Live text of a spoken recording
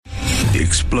the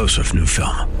explosive new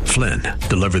film, Flynn,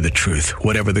 Deliver the Truth,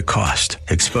 Whatever the Cost,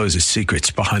 exposes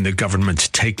secrets behind the government's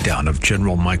takedown of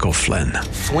General Michael Flynn.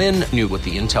 Flynn knew what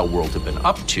the intel world had been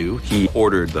up to. He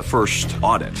ordered the first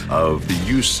audit of the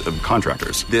use of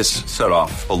contractors. This set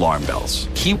off alarm bells.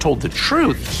 He told the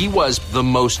truth. He was the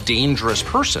most dangerous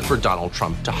person for Donald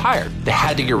Trump to hire. They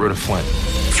had to get rid of Flynn.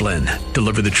 Flynn,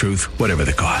 Deliver the Truth, Whatever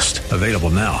the Cost. Available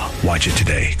now. Watch it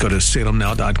today. Go to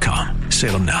salemnow.com.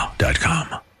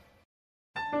 salemnow.com.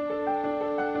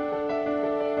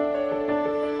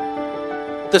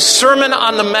 The Sermon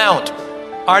on the Mount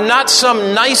are not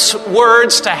some nice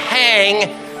words to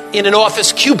hang in an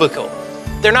office cubicle.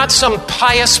 They're not some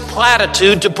pious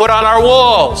platitude to put on our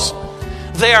walls.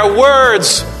 They are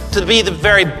words to be the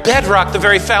very bedrock, the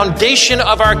very foundation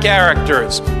of our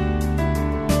characters.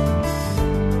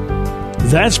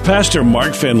 That's Pastor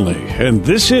Mark Finley, and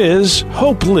this is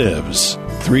Hope Lives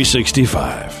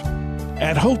 365.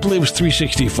 At Hope Lives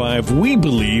 365, we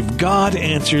believe God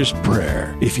answers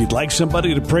prayer. If you'd like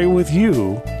somebody to pray with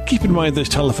you, keep in mind this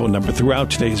telephone number throughout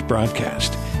today's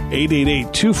broadcast,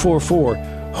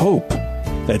 888-244-HOPE.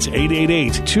 That's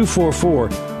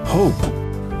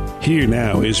 888-244-HOPE. Here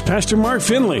now is Pastor Mark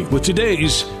Finley with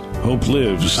today's Hope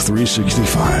Lives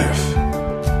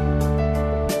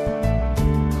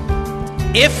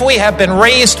 365. If we have been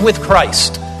raised with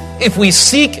Christ, if we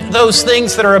seek those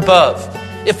things that are above,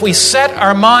 if we set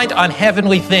our mind on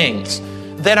heavenly things,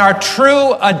 then our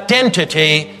true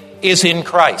identity is in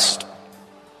Christ.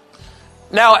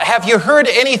 Now, have you heard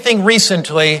anything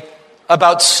recently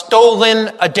about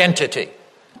stolen identity?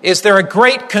 Is there a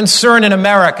great concern in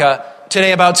America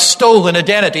today about stolen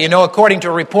identity? You know, according to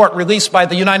a report released by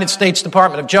the United States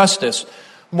Department of Justice,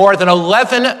 more than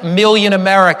 11 million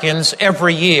Americans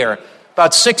every year,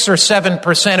 about 6 or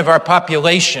 7% of our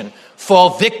population,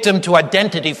 fall victim to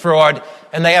identity fraud,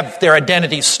 and they have their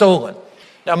identity stolen.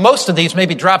 Now, most of these may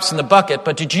be drops in the bucket,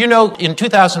 but did you know in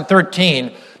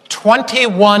 2013,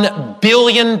 $21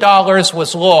 billion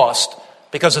was lost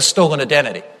because of stolen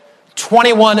identity?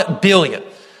 $21 billion.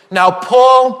 Now,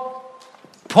 Paul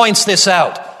points this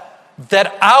out,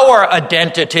 that our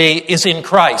identity is in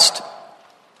Christ.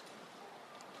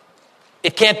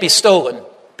 It can't be stolen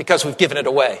because we've given it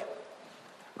away.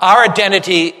 Our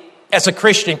identity as a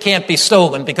Christian can't be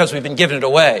stolen because we've been given it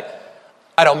away.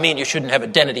 I don't mean you shouldn't have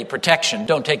identity protection.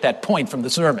 Don't take that point from the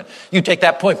sermon. You take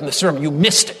that point from the sermon, you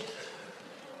missed it.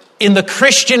 In the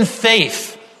Christian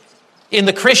faith, in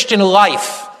the Christian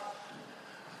life,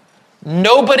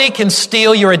 nobody can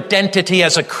steal your identity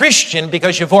as a Christian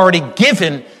because you've already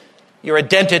given your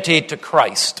identity to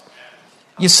Christ.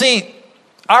 You see,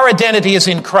 our identity is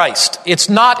in Christ. It's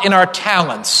not in our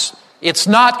talents. It's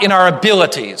not in our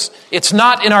abilities. It's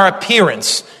not in our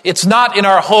appearance. It's not in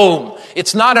our home.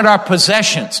 It's not in our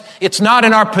possessions. It's not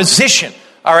in our position.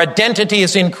 Our identity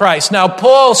is in Christ. Now,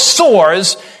 Paul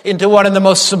soars into one of the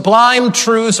most sublime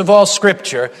truths of all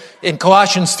Scripture in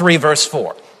Colossians 3, verse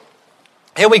 4.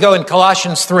 Here we go in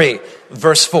Colossians 3,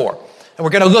 verse 4. And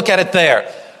we're going to look at it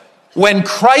there. When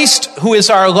Christ, who is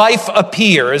our life,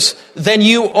 appears, then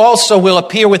you also will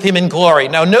appear with him in glory.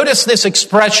 Now notice this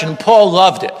expression. Paul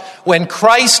loved it. When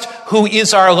Christ, who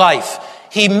is our life.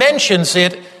 He mentions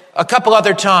it a couple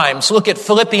other times. Look at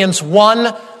Philippians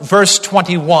 1, verse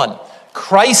 21.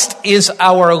 Christ is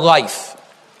our life.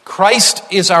 Christ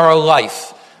is our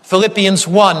life. Philippians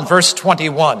 1, verse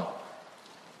 21.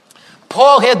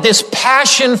 Paul had this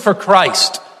passion for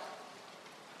Christ.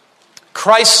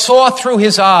 Christ saw through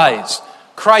his eyes.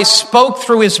 Christ spoke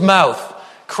through his mouth.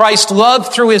 Christ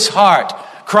loved through his heart.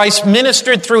 Christ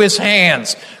ministered through his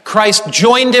hands. Christ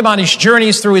joined him on his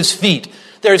journeys through his feet.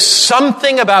 There's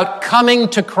something about coming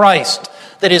to Christ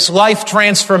that is life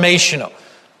transformational.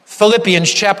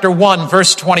 Philippians chapter 1,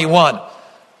 verse 21.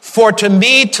 For to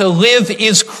me to live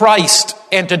is Christ,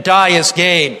 and to die is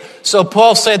gain. So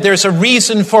Paul said there's a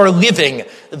reason for living,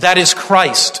 that is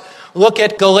Christ. Look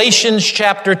at Galatians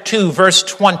chapter 2, verse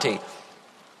 20.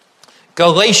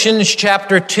 Galatians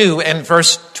chapter 2 and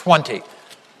verse 20.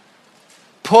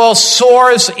 Paul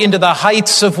soars into the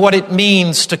heights of what it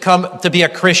means to be a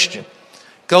Christian.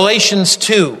 Galatians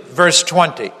 2, verse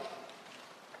 20.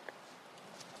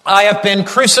 I have been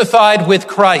crucified with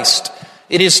Christ.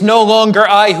 It is no longer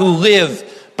I who live,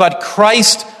 but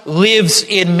Christ lives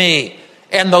in me.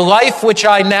 And the life which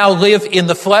I now live in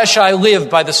the flesh, I live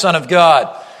by the Son of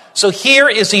God. So here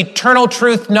is eternal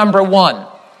truth number one.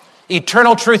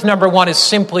 Eternal truth number one is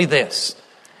simply this.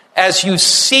 As you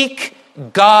seek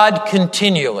God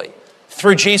continually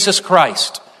through Jesus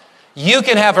Christ, you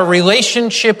can have a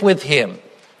relationship with him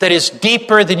that is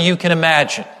deeper than you can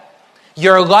imagine.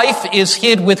 Your life is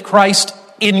hid with Christ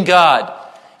in God.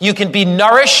 You can be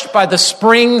nourished by the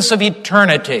springs of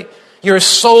eternity. Your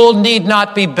soul need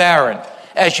not be barren.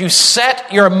 As you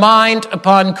set your mind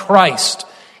upon Christ,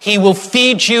 He will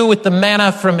feed you with the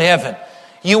manna from heaven.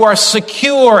 You are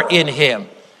secure in Him,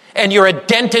 and your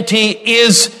identity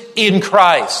is in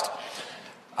Christ.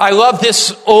 I love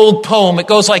this old poem. It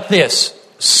goes like this.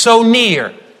 So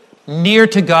near, near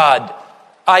to God,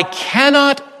 I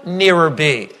cannot nearer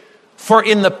be. For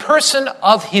in the person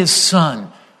of His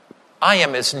Son, I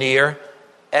am as near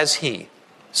as He.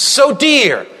 So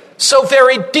dear, so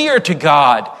very dear to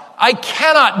God, I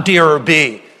cannot dearer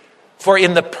be. For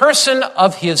in the person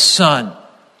of His Son,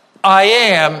 I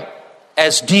am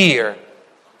as dear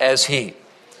as He.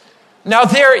 Now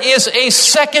there is a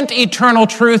second eternal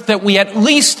truth that we at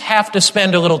least have to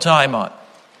spend a little time on.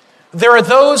 There are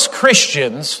those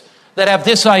Christians that have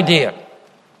this idea.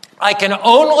 I can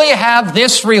only have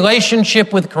this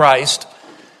relationship with Christ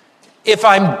if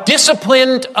I'm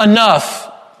disciplined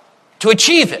enough to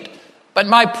achieve it. But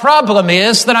my problem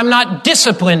is that I'm not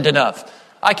disciplined enough.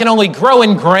 I can only grow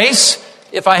in grace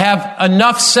if I have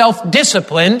enough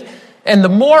self-discipline. And the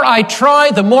more I try,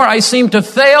 the more I seem to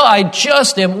fail. I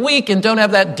just am weak and don't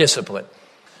have that discipline.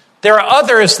 There are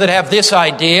others that have this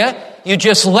idea. You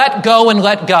just let go and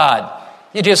let God.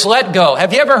 You just let go.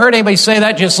 Have you ever heard anybody say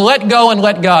that? Just let go and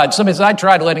let God. Somebody says, I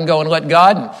tried letting go and let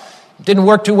God, and it didn't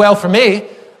work too well for me.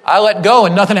 I let go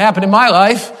and nothing happened in my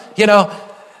life. You know,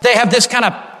 they have this kind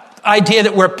of idea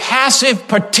that we're passive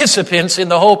participants in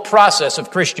the whole process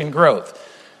of Christian growth.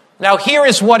 Now, here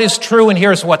is what is true and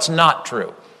here's what's not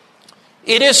true.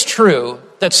 It is true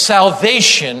that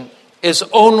salvation is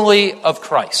only of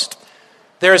Christ.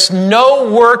 There's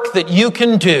no work that you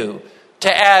can do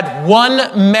to add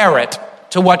one merit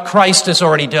to what Christ has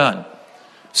already done.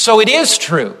 So it is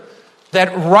true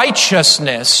that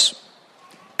righteousness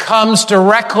comes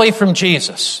directly from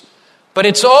Jesus. But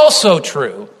it's also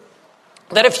true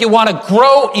that if you want to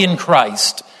grow in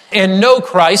Christ and know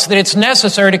Christ, that it's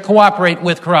necessary to cooperate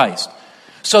with Christ.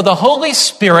 So the Holy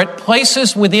Spirit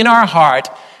places within our heart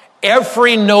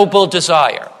every noble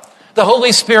desire. The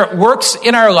Holy Spirit works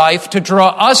in our life to draw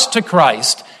us to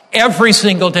Christ every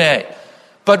single day.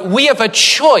 But we have a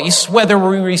choice whether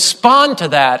we respond to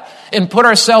that and put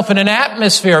ourselves in an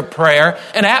atmosphere of prayer,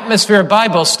 an atmosphere of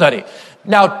Bible study.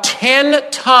 Now,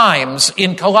 10 times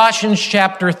in Colossians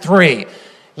chapter 3,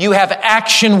 you have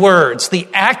action words, the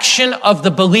action of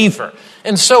the believer.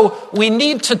 And so we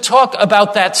need to talk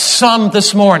about that some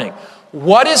this morning.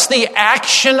 What is the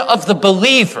action of the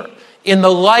believer in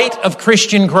the light of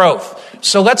Christian growth?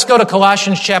 So let's go to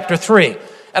Colossians chapter 3.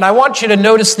 And I want you to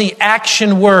notice the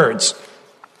action words.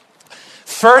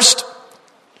 First,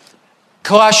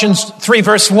 Colossians 3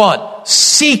 verse 1,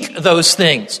 seek those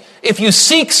things. If you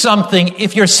seek something,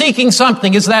 if you're seeking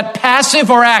something, is that passive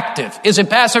or active? Is it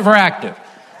passive or active?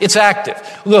 It's active.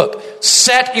 Look,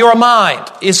 set your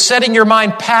mind. Is setting your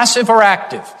mind passive or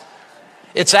active?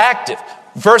 It's active.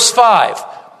 Verse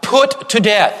 5, put to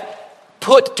death.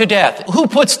 Put to death. Who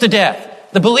puts to death?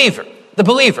 The believer. The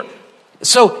believer.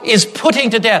 So is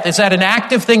putting to death, is that an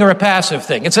active thing or a passive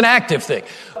thing? It's an active thing.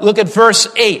 Look at verse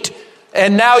 8.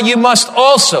 And now you must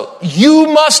also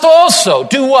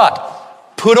do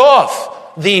what? Put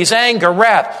off these anger,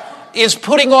 wrath. Is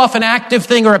putting off an active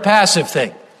thing or a passive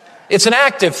thing? It's an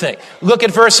active thing. Look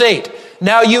at verse 8.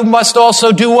 Now you must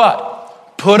also do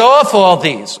what? Put off all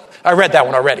these. I read that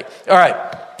one already. All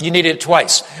right. You needed it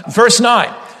twice. Verse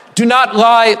 9. Do not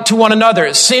lie to one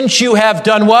another, since you have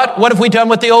done what? What have we done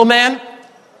with the old man?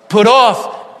 Put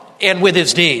off and with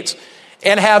his deeds,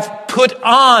 and have put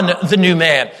on the new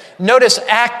man. Notice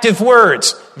active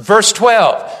words. Verse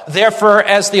 12. Therefore,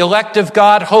 as the elect of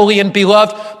God, holy and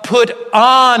beloved, put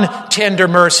on tender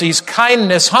mercies,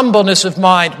 kindness, humbleness of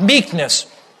mind,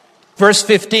 meekness. Verse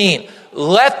 15.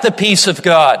 Let the peace of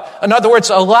God. In other words,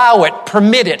 allow it,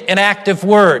 permit it, an active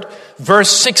word. Verse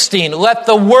 16. Let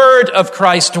the word of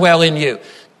Christ dwell in you.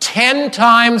 10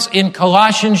 times in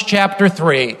Colossians chapter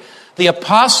 3, the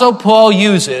Apostle Paul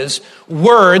uses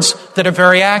words that are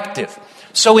very active.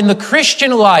 So in the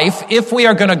Christian life, if we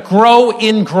are going to grow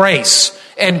in grace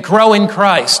and grow in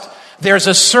Christ, there's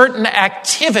a certain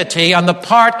activity on the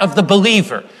part of the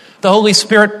believer. The Holy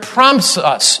Spirit prompts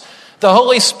us. The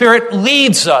Holy Spirit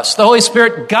leads us. The Holy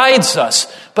Spirit guides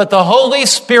us. But the Holy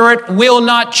Spirit will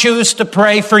not choose to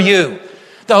pray for you.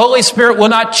 The Holy Spirit will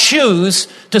not choose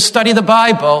to study the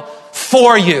Bible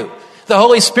for you. The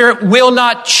Holy Spirit will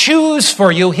not choose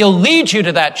for you. He'll lead you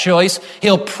to that choice.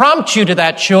 He'll prompt you to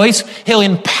that choice. He'll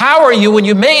empower you when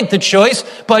you made the choice.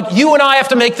 But you and I have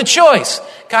to make the choice.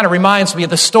 Kind of reminds me of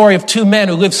the story of two men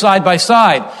who lived side by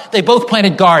side. They both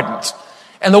planted gardens.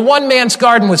 And the one man's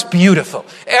garden was beautiful.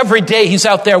 Every day he's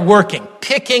out there working,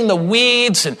 picking the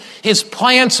weeds, and his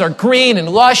plants are green and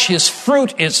lush. His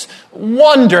fruit is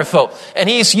wonderful. And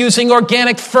he's using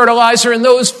organic fertilizer, and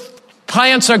those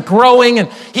plants are growing,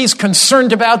 and he's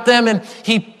concerned about them, and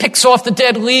he picks off the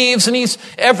dead leaves, and he's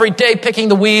every day picking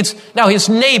the weeds. Now his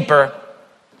neighbor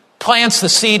plants the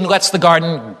seed and lets the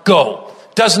garden go.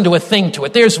 Doesn't do a thing to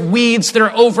it. There's weeds that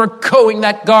are overgrowing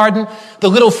that garden. The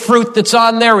little fruit that's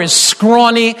on there is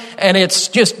scrawny and it's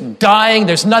just dying.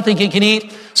 There's nothing he can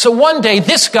eat. So one day,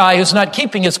 this guy who's not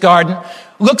keeping his garden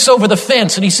looks over the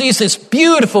fence and he sees this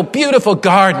beautiful, beautiful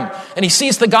garden. And he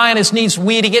sees the guy on his knees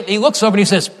weeding it. And he looks over and he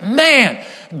says, "Man,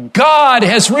 God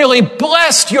has really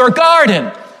blessed your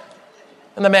garden."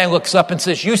 And the man looks up and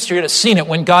says, "You should have seen it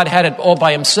when God had it all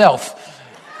by himself."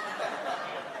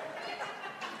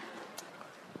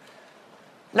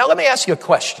 Now, let me ask you a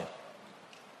question.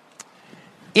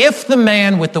 If the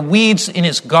man with the weeds in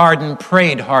his garden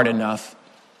prayed hard enough,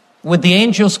 would the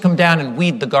angels come down and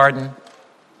weed the garden?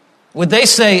 Would they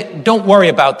say, "Don't worry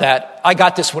about that. I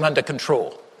got this one under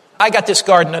control. I got this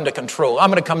garden under control. I'm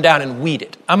going to come down and weed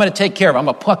it. I'm going to take care of it. I'm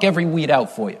going to pluck every weed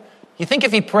out for you"? You think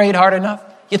if he prayed hard enough?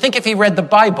 You think if he read the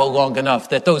Bible long enough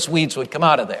that those weeds would come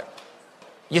out of there?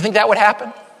 You think that would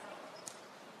happen?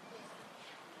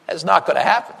 It's not going to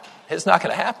happen. It's not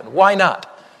going to happen. Why not?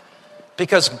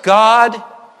 Because God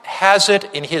has it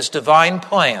in his divine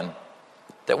plan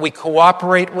that we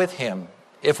cooperate with him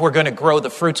if we're going to grow the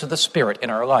fruits of the Spirit in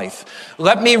our life.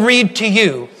 Let me read to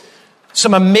you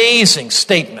some amazing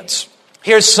statements.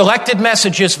 Here's Selected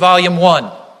Messages, Volume 1,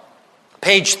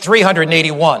 page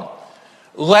 381.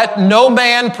 Let no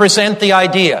man present the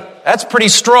idea. That's pretty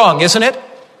strong, isn't it?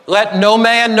 Let no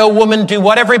man, no woman do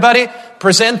what, everybody?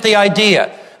 Present the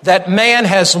idea that man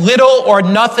has little or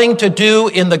nothing to do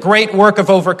in the great work of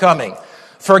overcoming.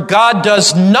 For God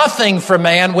does nothing for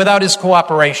man without his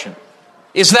cooperation.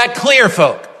 Is that clear,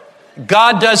 folk?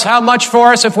 God does how much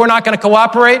for us if we're not going to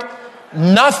cooperate?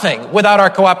 Nothing without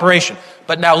our cooperation.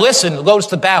 But now listen, goes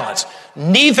the balance.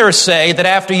 Neither say that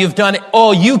after you've done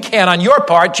all you can on your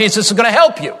part, Jesus is going to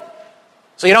help you.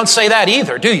 So you don't say that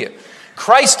either, do you?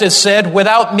 Christ has said,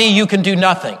 "Without me you can do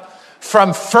nothing."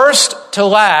 From first to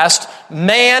last,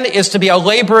 man is to be a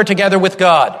laborer together with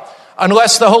God.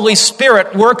 Unless the Holy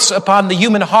Spirit works upon the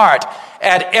human heart,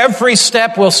 at every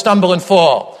step we'll stumble and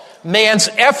fall. Man's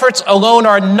efforts alone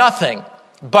are nothing,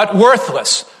 but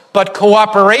worthless. But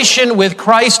cooperation with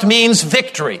Christ means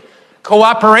victory.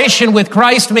 Cooperation with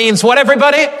Christ means what,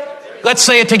 everybody? Let's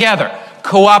say it together.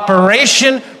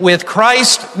 Cooperation with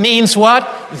Christ means what?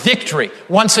 Victory.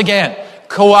 Once again,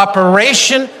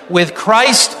 cooperation with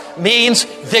Christ means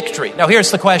victory. Now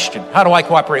here's the question. How do I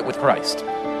cooperate with Christ?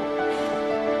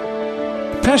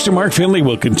 Pastor Mark Finley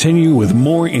will continue with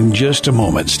more in just a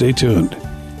moment. Stay tuned.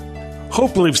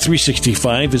 Hope Lives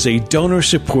 365 is a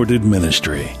donor-supported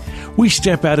ministry. We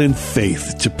step out in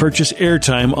faith to purchase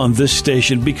airtime on this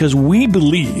station because we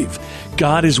believe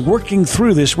God is working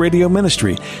through this radio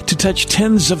ministry to touch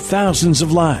tens of thousands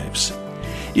of lives.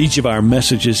 Each of our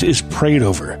messages is prayed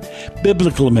over,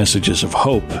 biblical messages of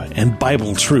hope and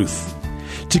Bible truth.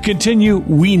 To continue,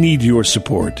 we need your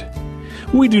support.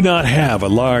 We do not have a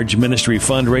large ministry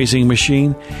fundraising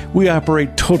machine. We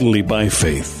operate totally by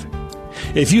faith.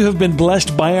 If you have been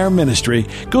blessed by our ministry,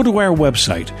 go to our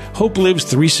website,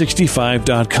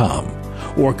 HopeLives365.com,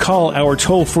 or call our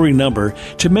toll-free number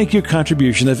to make your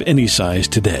contribution of any size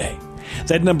today.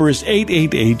 That number is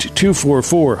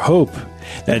 888-244-HOPE.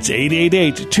 That's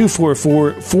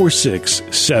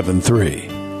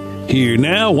 888-244-4673. Here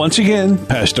now, once again,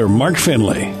 Pastor Mark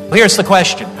Finley. Here's the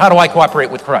question. How do I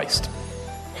cooperate with Christ?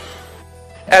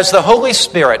 As the Holy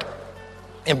Spirit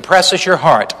impresses your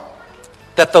heart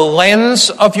that the lens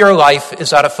of your life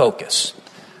is out of focus,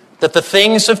 that the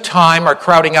things of time are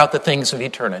crowding out the things of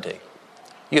eternity,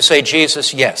 you say,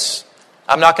 "Jesus, yes.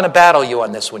 I'm not going to battle you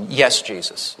on this one. Yes,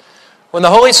 Jesus." When the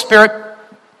Holy Spirit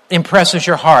impresses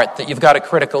your heart that you've got a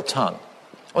critical tongue,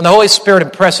 when the Holy Spirit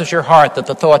impresses your heart that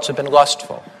the thoughts have been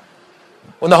lustful,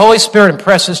 when the Holy Spirit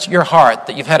impresses your heart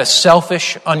that you've had a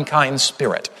selfish, unkind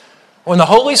spirit, when the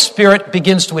Holy Spirit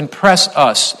begins to impress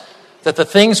us that the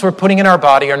things we're putting in our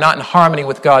body are not in harmony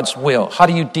with God's will, how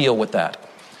do you deal with that?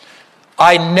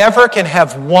 I never can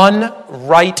have one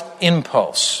right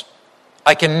impulse.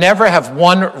 I can never have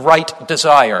one right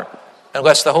desire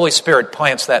unless the Holy Spirit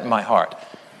plants that in my heart.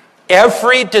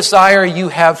 Every desire you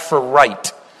have for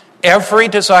right, every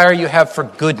desire you have for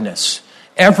goodness,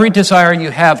 every desire you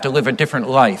have to live a different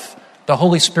life, the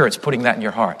Holy Spirit's putting that in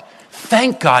your heart.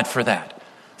 Thank God for that.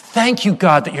 Thank you,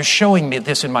 God, that you're showing me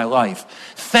this in my life.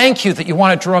 Thank you that you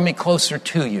want to draw me closer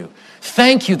to you.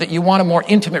 Thank you that you want a more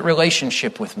intimate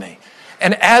relationship with me.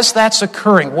 And as that's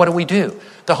occurring, what do?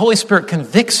 The Holy Spirit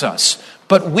convicts us,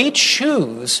 but we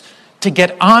choose to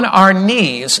get on our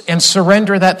knees and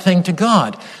surrender that thing to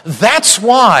God. That's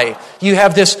why you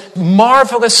have this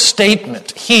marvelous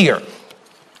statement here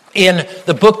in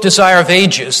the book Desire of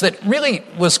Ages that really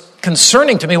was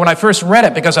concerning to me when I first read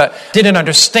it because I didn't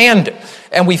understand it.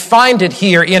 And we find it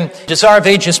here in Desire of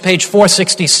Ages, page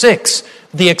 466.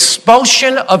 The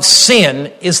expulsion of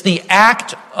sin is the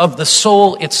act of the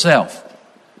soul itself.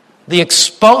 The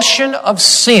expulsion of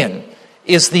sin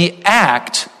is the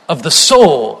act of the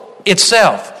soul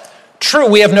itself. True,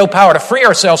 we have no power to free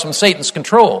ourselves from Satan's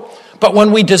control. But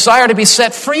when we desire to be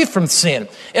set free from sin,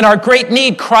 in our great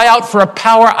need, cry out for a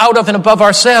power out of and above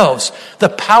ourselves. The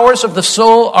powers of the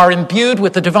soul are imbued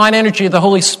with the divine energy of the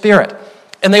Holy Spirit,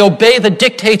 and they obey the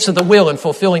dictates of the will in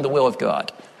fulfilling the will of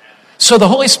God. So the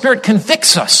Holy Spirit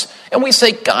convicts us, and we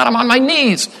say, God, I'm on my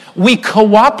knees. We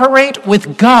cooperate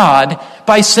with God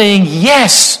by saying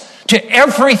yes to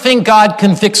everything God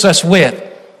convicts us with.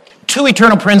 2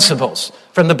 eternal principles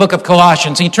from the book of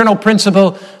Colossians. Eternal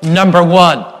principle number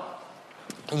 1.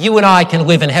 You and I can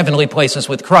live in heavenly places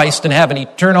with Christ and have an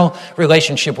eternal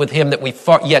relationship with Him that we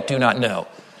yet do not know.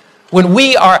 When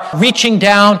we are reaching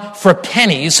down for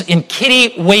pennies in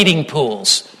kiddie wading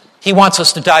pools, He wants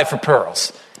us to dive for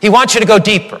pearls. He wants you to go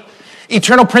deeper.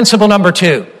 Eternal principle number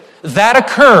 2. That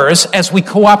occurs as we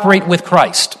cooperate with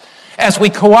Christ. As we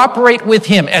cooperate with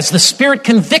Him, as the Spirit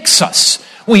convicts us,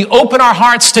 we open our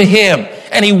hearts to Him,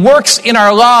 and He works in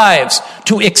our lives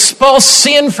to expel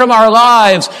sin from our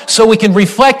lives so we can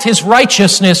reflect His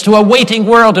righteousness to a waiting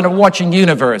world and a watching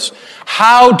universe.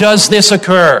 How does this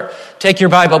occur? Take your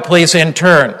Bible, please, and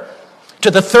turn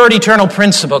to the third eternal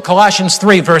principle, Colossians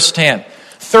 3, verse 10.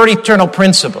 Third eternal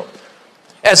principle.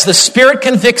 As the Spirit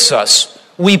convicts us,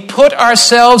 we put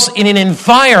ourselves in an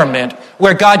environment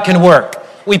where God can work.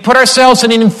 We put ourselves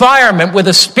in an environment where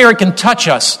the Spirit can touch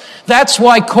us. That's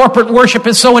why corporate worship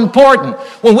is so important.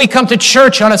 When we come to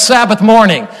church on a Sabbath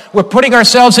morning, we're putting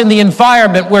ourselves in the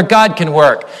environment where God can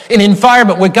work, an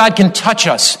environment where God can touch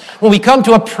us. When we come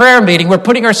to a prayer meeting, we're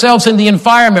putting ourselves in the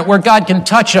environment where God can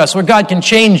touch us, where God can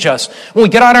change us. When we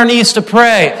get on our knees to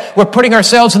pray, we're putting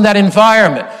ourselves in that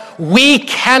environment. We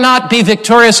cannot be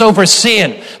victorious over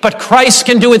sin, but Christ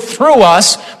can do it through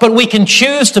us, but we can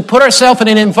choose to put ourselves in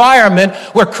an environment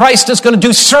where Christ is going to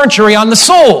do surgery on the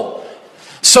soul.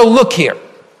 So look here.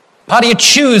 How do you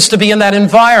choose to be in that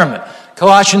environment?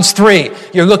 Colossians 3,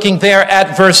 you're looking there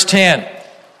at verse 10.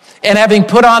 And having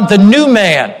put on the new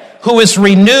man, who is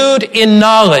renewed in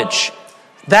knowledge.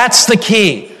 That's the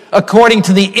key, according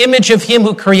to the image of Him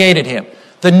who created him.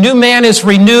 The new man is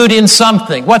renewed in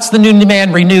something. What's the new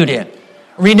man renewed in?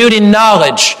 Renewed in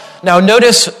knowledge. Now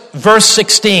notice verse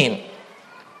 16.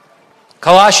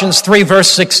 Colossians 3,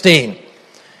 verse 16.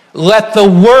 Let the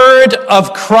word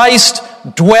of Christ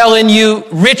dwell in you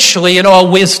richly in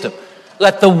all wisdom.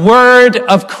 Let the word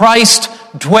of Christ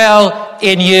dwell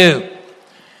in you.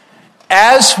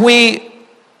 As we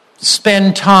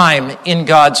spend time in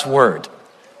God's word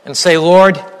and say,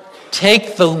 Lord,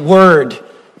 take the word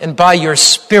and by your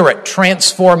Spirit,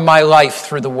 transform my life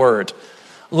through the Word.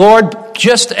 Lord,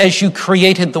 just as you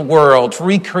created the world,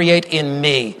 recreate in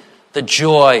me the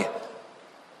joy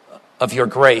of your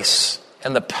grace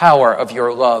and the power of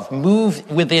your love. Move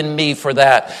within me for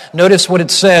that. Notice what it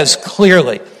says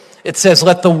clearly. It says,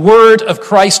 let the Word of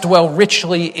Christ dwell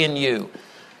richly in you.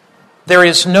 There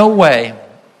is no way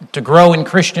to grow in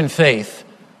Christian faith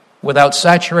without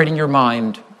saturating your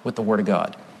mind with the Word of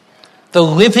God. The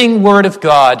living Word of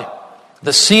God,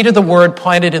 the seed of the Word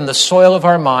planted in the soil of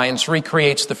our minds,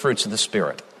 recreates the fruits of the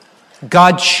Spirit.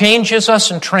 God changes us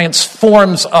and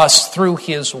transforms us through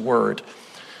His Word.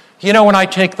 You know, when I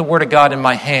take the Word of God in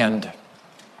my hand,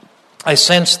 I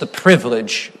sense the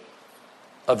privilege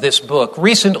of this book.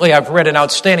 Recently, I've read an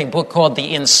outstanding book called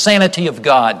The Insanity of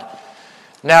God.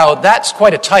 Now, that's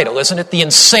quite a title, isn't it? The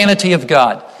Insanity of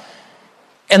God.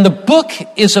 And the book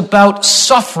is about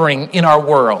suffering in our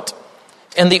world.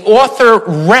 And the author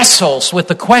wrestles with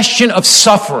the question of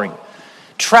suffering,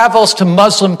 travels to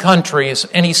Muslim countries,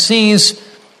 and he sees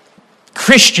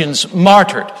Christians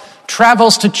martyred,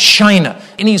 travels to China,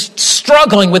 and he's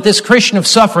struggling with this Christian of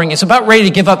suffering. He's about ready to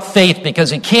give up faith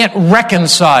because he can't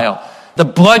reconcile the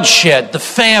bloodshed, the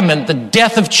famine, the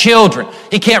death of children.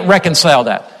 He can't reconcile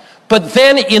that. But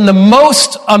then in the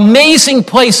most amazing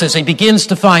places, he begins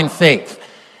to find faith.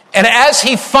 And as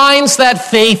he finds that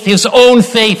faith, his own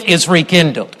faith is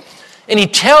rekindled. And he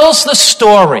tells the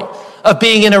story of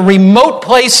being in a remote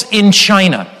place in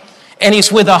China. And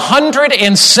he's with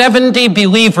 170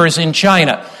 believers in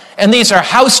China. And these are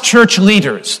house church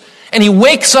leaders. And he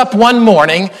wakes up one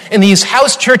morning, and these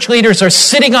house church leaders are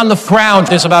sitting on the ground.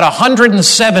 There's about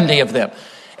 170 of them.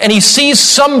 And he sees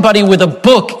somebody with a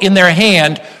book in their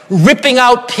hand, ripping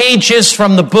out pages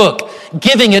from the book,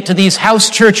 giving it to these house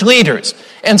church leaders.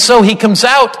 And so he comes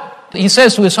out, he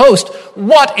says to his host,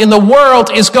 "What in the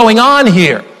world is going on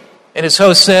here?" And his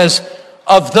host says,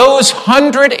 "Of those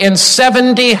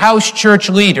 170 house church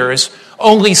leaders,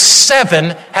 only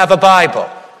 7 have a Bible.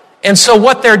 And so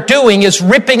what they're doing is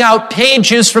ripping out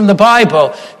pages from the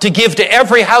Bible to give to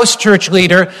every house church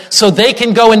leader so they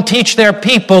can go and teach their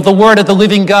people the word of the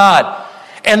living God."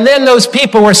 And then those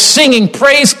people were singing,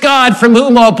 "Praise God from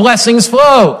whom all blessings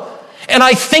flow." And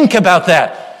I think about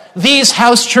that. These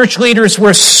house church leaders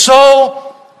were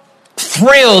so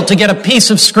thrilled to get a piece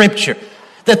of scripture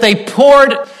that they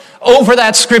poured over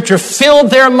that scripture, filled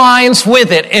their minds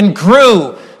with it, and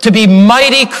grew to be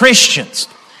mighty Christians.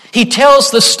 He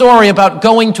tells the story about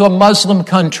going to a Muslim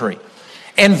country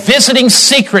and visiting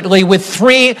secretly with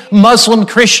 3 Muslim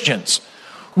Christians,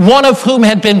 one of whom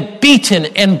had been beaten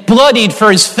and bloodied for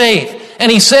his faith.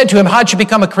 And he said to him, "How'd you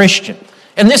become a Christian?"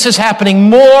 And this is happening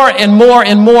more and more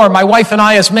and more. My wife and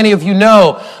I, as many of you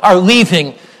know, are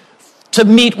leaving to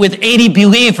meet with 80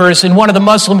 believers in one of the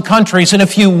Muslim countries in a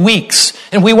few weeks.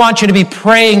 And we want you to be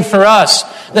praying for us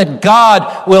that God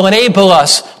will enable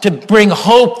us to bring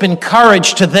hope and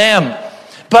courage to them.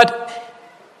 But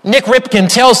Nick Ripken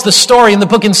tells the story in the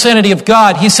book Insanity of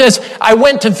God. He says, "I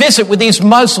went to visit with these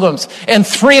Muslims, and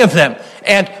 3 of them,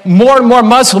 and more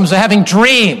Muslims are having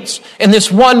dreams. And this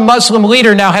one Muslim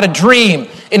leader now had a dream.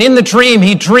 And in the dream,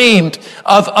 he dreamed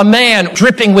of a man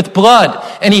dripping with blood.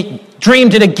 And he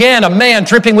dreamed it again, a man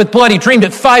dripping with blood. He dreamed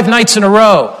it 5 nights in a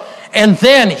row. And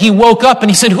then he woke up and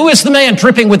he said, 'Who is the man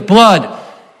dripping with blood?'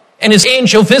 And his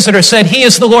angel visitor said, 'He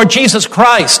is the Lord Jesus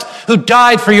Christ, who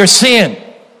died for your sin.'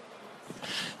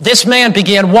 This man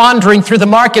began wandering through the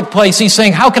marketplace. He's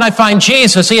saying, 'How can I find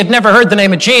Jesus?' He had never heard the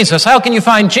name of Jesus. 'How can you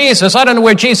find Jesus? I don't know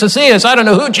where Jesus is. I don't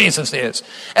know who Jesus is.'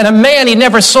 And a man he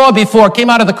never saw before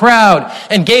came out of the crowd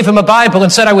and gave him a Bible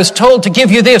and said, 'I was told to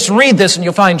give you this. Read this and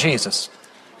you'll find Jesus.'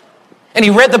 And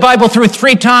he read the Bible through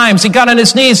 3 times. He got on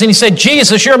his knees and he said,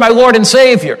 'Jesus, you're my Lord and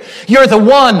Savior. You're the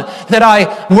one that I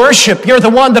worship. You're the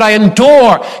one that I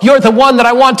adore. You're the one that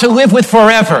I want to live with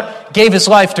forever.' Gave his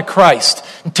life to Christ.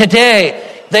 Today,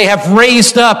 they have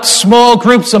raised up small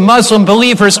groups of Muslim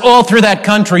believers all through that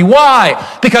country. Why?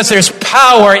 Because there's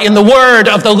power in the word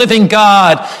of the living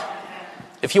God.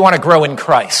 If you want to grow in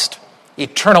Christ,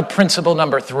 eternal principle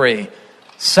number 3,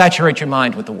 saturate your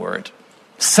mind with the word.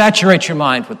 Saturate your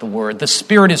mind with the word. The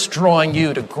Spirit is drawing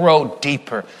you to grow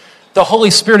deeper. The Holy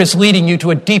Spirit is leading you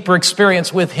to a deeper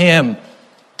experience with Him.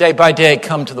 Day by day,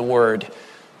 come to the word.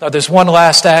 Now, there's one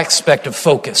last aspect of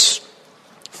focus.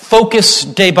 Focus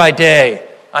day by day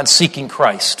on seeking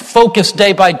Christ. Focus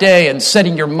day by day in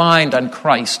setting your mind on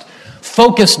Christ.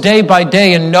 Focus day by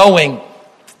day in knowing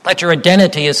that your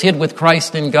identity is hid with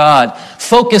Christ in God.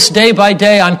 Focus day by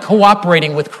day on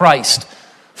cooperating with Christ.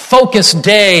 Focus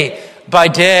day by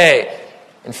day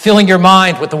in filling your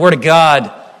mind with the Word of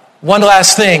God. One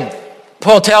last thing.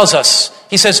 Paul tells us,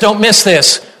 he says, don't miss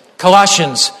this.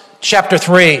 Colossians chapter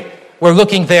 3. We're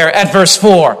looking there at verse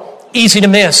 4. Easy to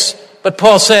miss, but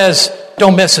Paul says,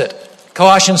 don't miss it.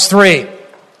 Colossians 3,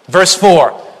 verse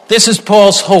 4. This is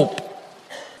Paul's hope.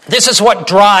 This is what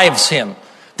drives him.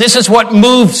 This is what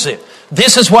moves him.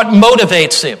 This is what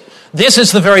motivates him. This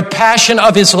is the very passion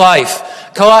of his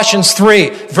life. Colossians 3,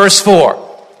 verse 4.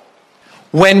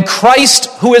 When Christ,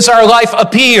 who is our life,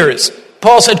 appears,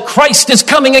 Paul said, Christ is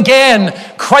coming again.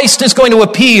 Christ is going to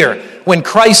appear. When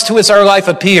Christ, who is our life,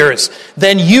 appears,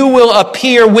 then you will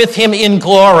appear with him in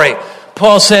glory.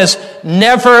 Paul says,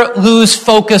 never lose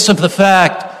focus of the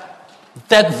fact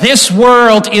that this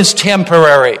world is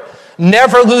temporary.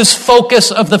 Never lose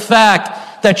focus of the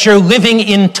fact that you're living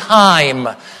in time.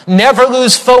 Never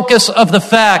lose focus of the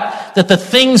fact that the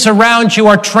things around you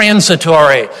are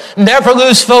transitory. Never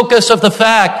lose focus of the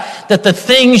fact that the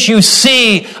things you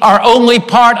see are only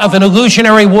part of an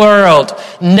illusionary world.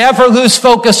 Never lose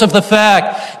focus of the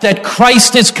fact that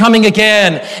Christ is coming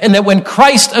again, and that when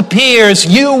Christ appears,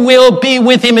 you will be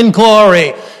with him in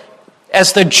glory.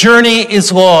 As the journey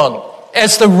is long,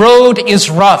 as the road is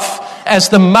rough, as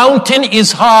the mountain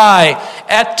is high,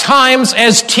 at times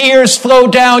as tears flow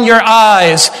down your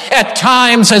eyes, at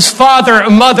times as father or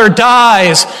mother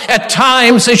dies, at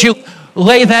times as you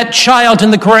lay that child in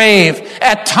the grave,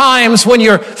 at times when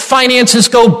your finances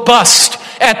go bust,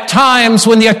 at times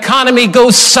when the economy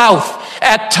goes south,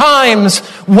 at times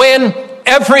when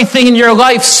everything in your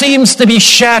life seems to be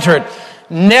shattered,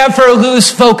 never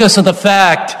lose focus of the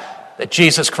fact that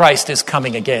Jesus Christ is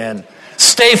coming again.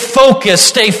 Stay focused,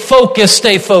 stay focused,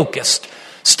 stay focused.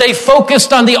 Stay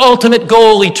focused on the ultimate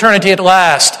goal, eternity at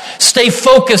last. Stay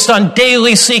focused on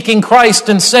daily seeking Christ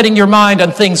and setting your mind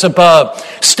on things above.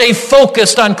 Stay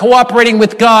focused on cooperating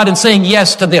with God and saying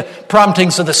yes to the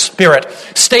promptings of the Spirit.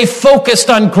 Stay focused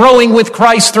on growing with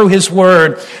Christ through His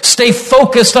Word. Stay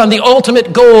focused on the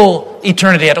ultimate goal,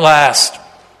 eternity at last.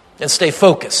 And stay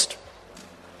focused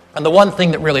on the one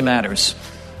thing that really matters: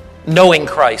 knowing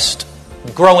Christ,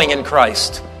 growing in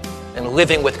Christ, and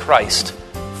living with Christ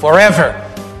forever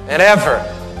and ever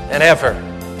and ever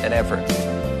and ever.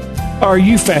 Are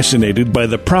you fascinated by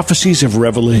the prophecies of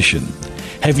Revelation?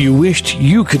 Have you wished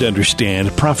you could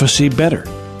understand prophecy better?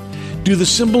 Do the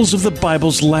symbols of the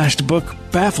Bible's last book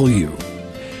baffle you?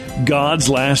 God's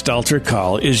Last Altar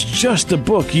Call is just the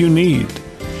book you need.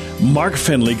 Mark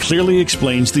Finley clearly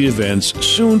explains the events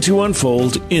soon to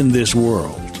unfold in this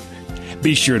world.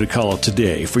 Be sure to call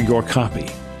today for your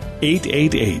copy.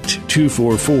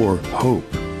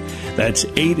 888-244-HOPE. That's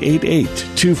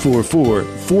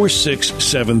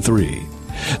 888-244-4673.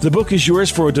 The book is yours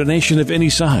for a donation of any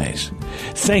size.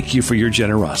 Thank you for your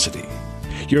generosity.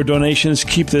 Your donations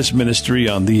keep this ministry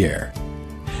on the air.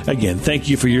 Again, thank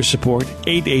you for your support.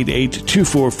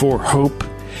 888-244-HOPE.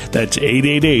 That's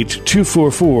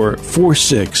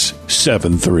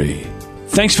 888-244-4673.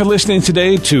 Thanks for listening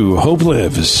today to Hope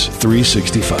Lives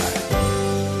 365.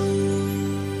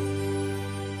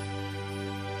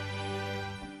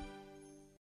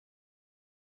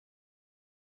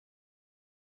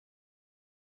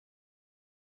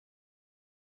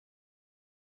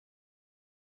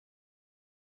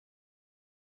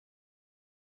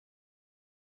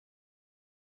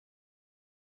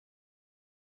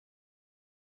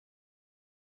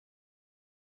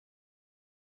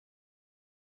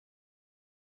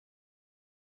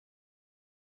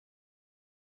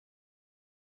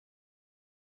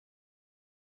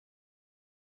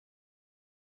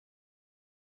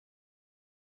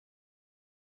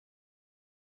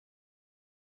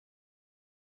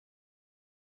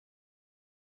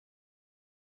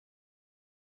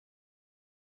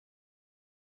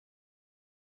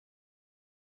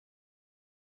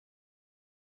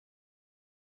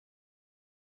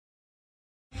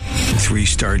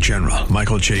 Three-star General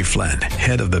Michael J. Flynn,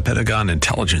 head of the Pentagon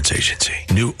Intelligence Agency,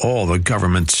 knew all the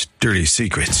government's dirty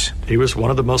secrets. He was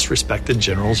one of the most respected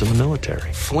generals in the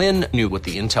military. Flynn knew what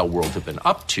the intel world had been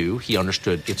up to. He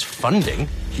understood its funding.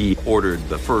 He ordered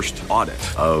the first audit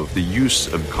of the use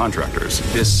of contractors.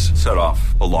 This set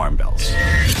off alarm bells.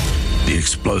 The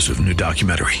explosive new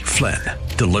documentary, Flynn,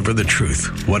 Deliver the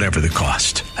Truth, Whatever the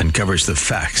Cost, uncovers the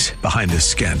facts behind this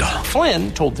scandal.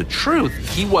 Flynn told the truth.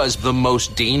 He was the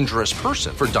most dangerous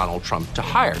person for Donald Trump to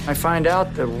hire. I find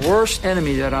out the worst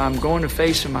enemy that I'm going to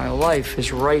face in my life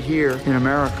is right here in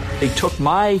America. They took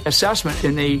my assessment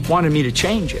and they wanted me to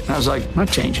change it. And I was like, I'm not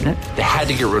changing it. They had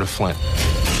to get rid of Flynn.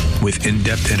 With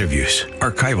in-depth interviews,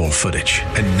 archival footage,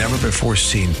 and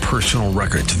never-before-seen personal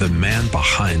records of the man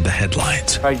behind the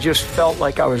headlines. I just felt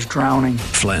like I was drowning.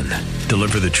 Flynn,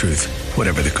 Deliver the Truth,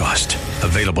 Whatever the Cost.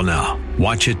 Available now.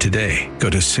 Watch it today.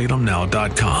 Go to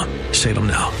salemnow.com.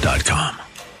 salemnow.com.